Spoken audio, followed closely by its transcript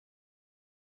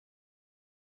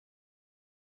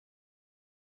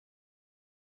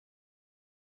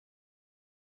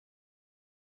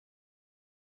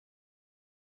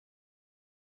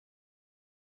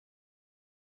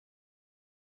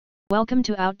Welcome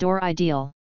to Outdoor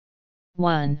Ideal.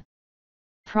 1.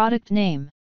 Product name: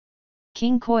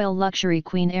 King Koil Luxury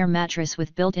Queen Air Mattress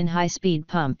with built-in high-speed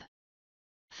pump.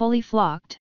 Fully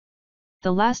flocked.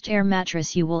 The last air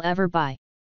mattress you will ever buy.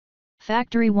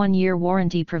 Factory 1-year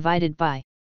warranty provided by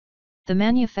the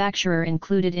manufacturer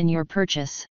included in your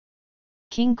purchase.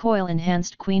 King Koil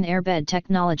enhanced queen air bed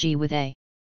technology with a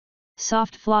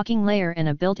soft flocking layer and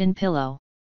a built-in pillow.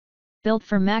 Built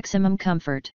for maximum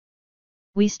comfort.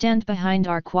 We stand behind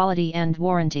our quality and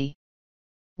warranty.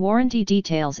 Warranty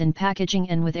details in packaging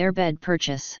and with airbed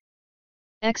purchase.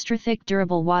 Extra thick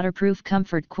durable waterproof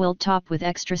comfort quilt top with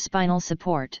extra spinal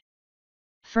support.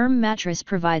 Firm mattress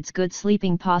provides good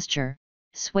sleeping posture,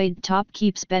 suede top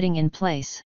keeps bedding in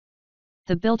place.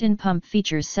 The built-in pump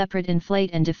features separate inflate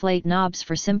and deflate knobs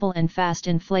for simple and fast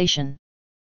inflation.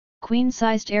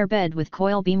 Queen-sized airbed with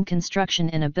coil beam construction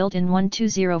and a built-in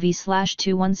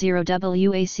 120V/210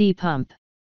 WAC pump.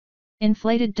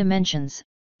 Inflated dimensions: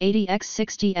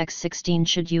 80x60x16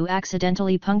 should you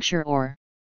accidentally puncture or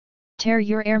tear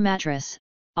your air mattress.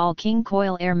 All King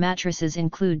Koil air mattresses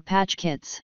include patch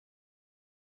kits.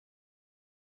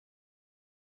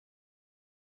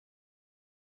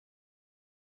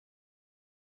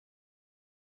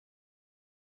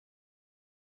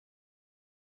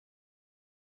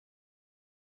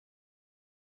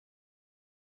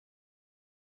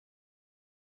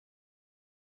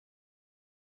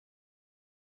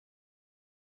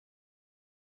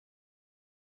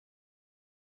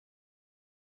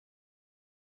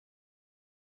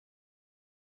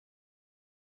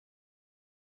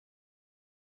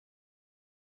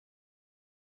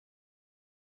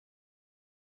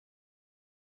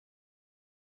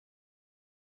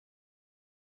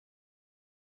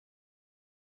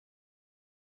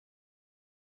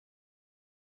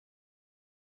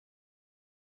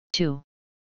 Two.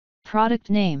 Product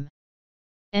name: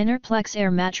 EnerPlex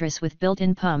Air Mattress with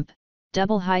built-in pump,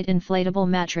 double height inflatable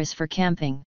mattress for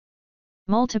camping.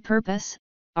 Multi-purpose: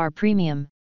 our premium,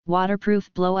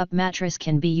 waterproof blow-up mattress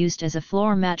can be used as a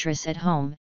floor mattress at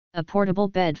home, a portable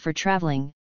bed for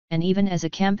traveling, and even as a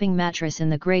camping mattress in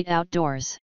the great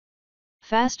outdoors.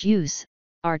 Fast use: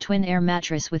 our twin air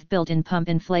mattress with built-in pump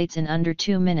inflates in under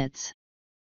 2 minutes.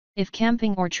 If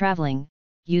camping or traveling,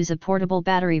 use a portable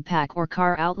battery pack or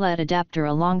car outlet adapter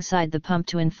alongside the pump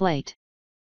to inflate.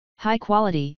 High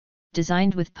quality,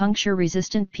 designed with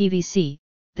puncture-resistant PVC,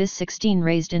 this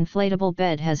 16-raised inflatable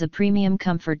bed has a premium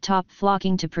comfort top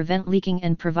flocking to prevent leaking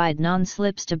and provide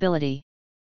non-slip stability.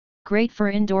 Great for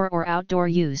indoor or outdoor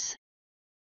use.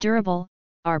 Durable: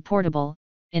 our portable,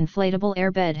 inflatable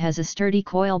airbed has a sturdy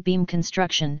coil beam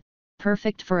construction,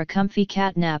 perfect for a comfy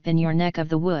cat nap in your neck of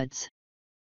the woods.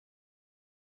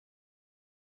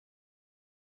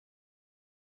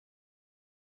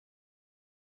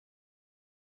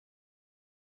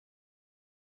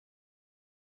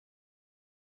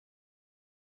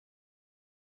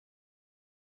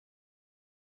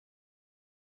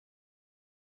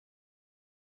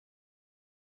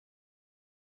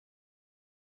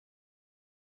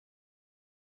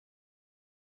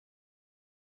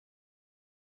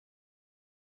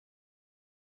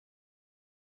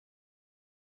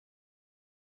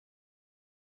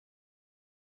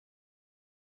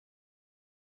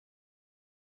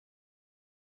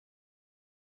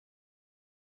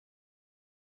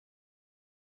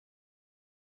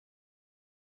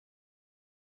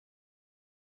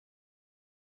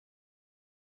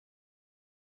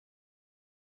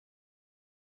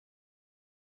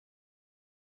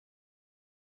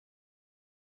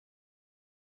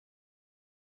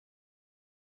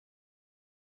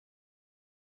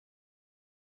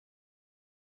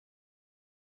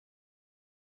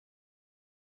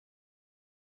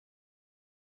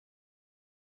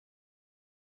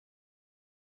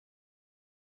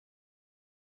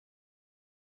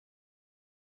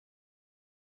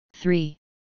 Three.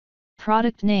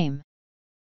 Product name: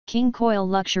 King Koil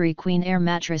Luxury Queen Air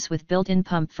Mattress with built-in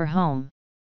pump for home.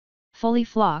 Fully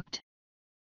flocked.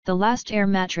 The last air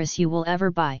mattress you will ever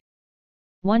buy.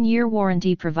 1-year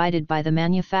warranty provided by the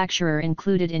manufacturer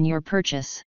included in your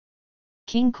purchase.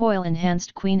 King Koil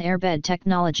enhanced queen air bed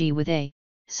technology with a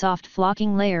soft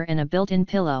flocking layer and a built-in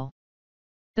pillow.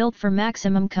 Built for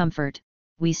maximum comfort,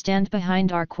 we stand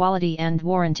behind our quality and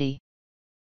warranty.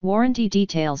 Warranty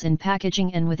details in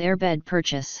packaging and with airbed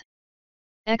purchase.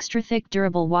 Extra thick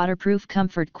durable waterproof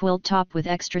comfort quilt top with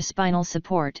extra spinal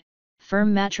support,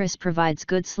 firm mattress provides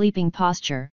good sleeping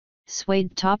posture,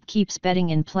 suede top keeps bedding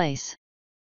in place.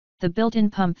 The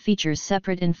built-in pump features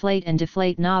separate inflate and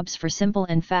deflate knobs for simple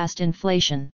and fast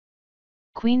inflation.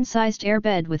 Queen-sized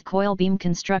airbed with coil beam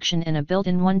construction and a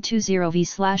built-in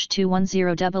 120V/210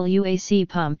 WAC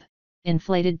pump,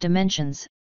 inflated dimensions,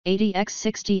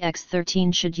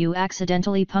 80x60x13. Should you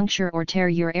accidentally puncture or tear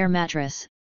your air mattress,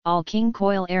 all King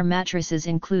Koil air mattresses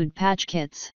include patch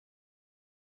kits.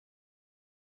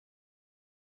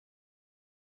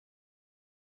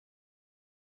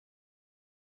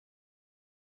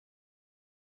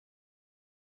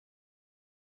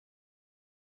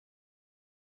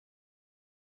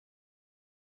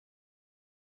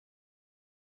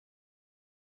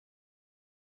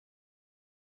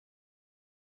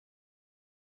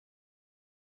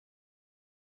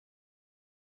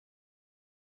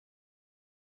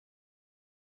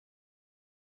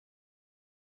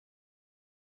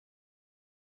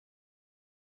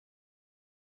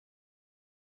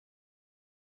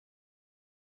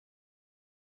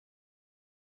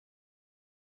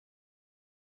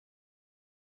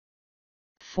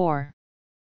 Four.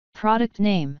 Product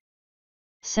name: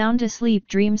 SoundAsleep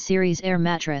Dream Series Air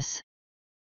Mattress.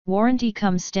 Warranty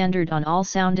comes standard on all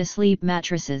SoundAsleep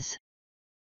mattresses.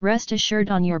 Rest assured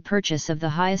on your purchase of the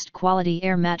highest quality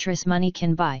air mattress money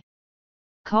can buy.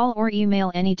 Call or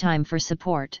email anytime for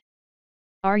support.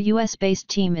 Our US-based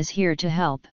team is here to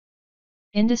help.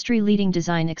 Industry-leading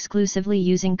design exclusively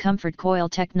using comfort coil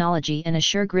technology and a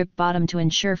sure grip bottom to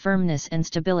ensure firmness and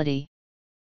stability.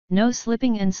 No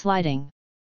slipping and sliding.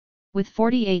 With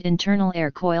 48 internal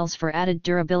air coils for added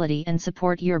durability and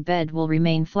support, your bed will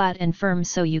remain flat and firm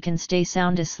so you can stay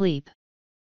sound asleep.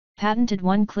 Patented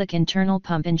one-click internal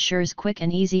pump ensures quick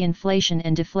and easy inflation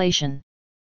and deflation.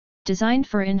 Designed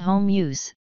for in-home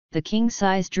use, the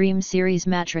king-size Dream Series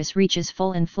mattress reaches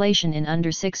full inflation in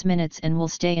under 6 minutes and will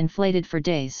stay inflated for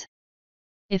days.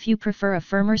 If you prefer a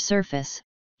firmer surface,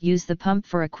 use the pump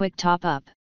for a quick top-up.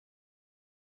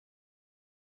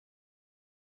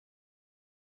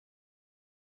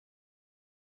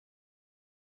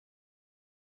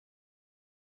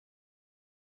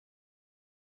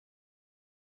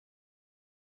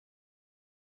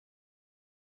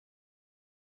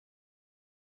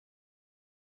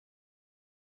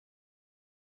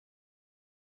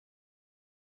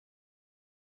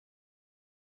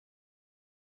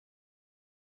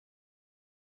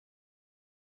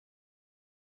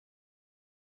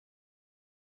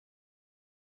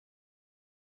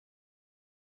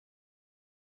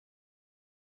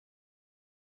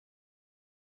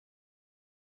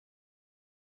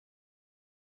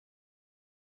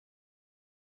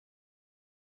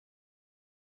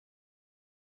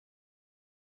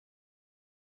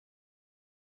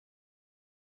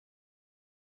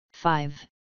 Five.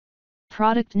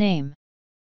 Product name: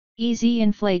 Easy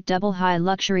Inflate Double High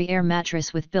Luxury Air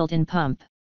Mattress with built-in pump.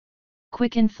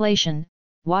 Quick inflation: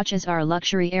 watch as our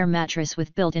luxury air mattress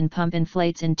with built-in pump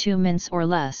inflates in 2 minutes or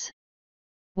less.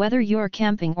 Whether you're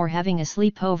camping or having a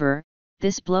sleepover,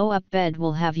 this blow-up bed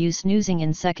will have you snoozing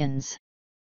in seconds.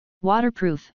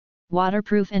 Waterproof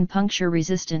and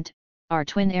puncture-resistant, our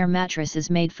twin air mattress is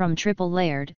made from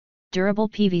triple-layered, durable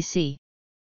PVC.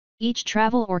 Each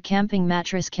travel or camping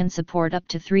mattress can support up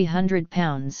to 300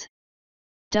 pounds.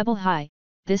 Double High: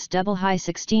 this Double High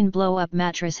 16 blow-up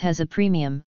mattress has a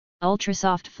premium,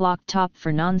 ultra-soft flock top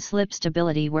for non-slip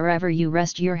stability wherever you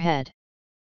rest your head.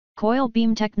 Coil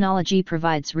beam technology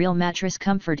provides real mattress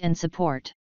comfort and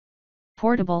support.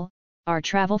 Portable: our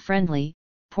travel-friendly,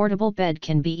 portable bed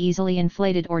can be easily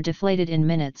inflated or deflated in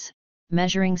minutes,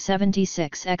 measuring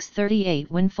 76x38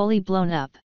 when fully blown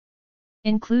up.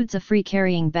 Includes a free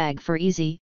carrying bag for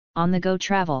easy, on-the-go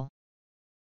travel.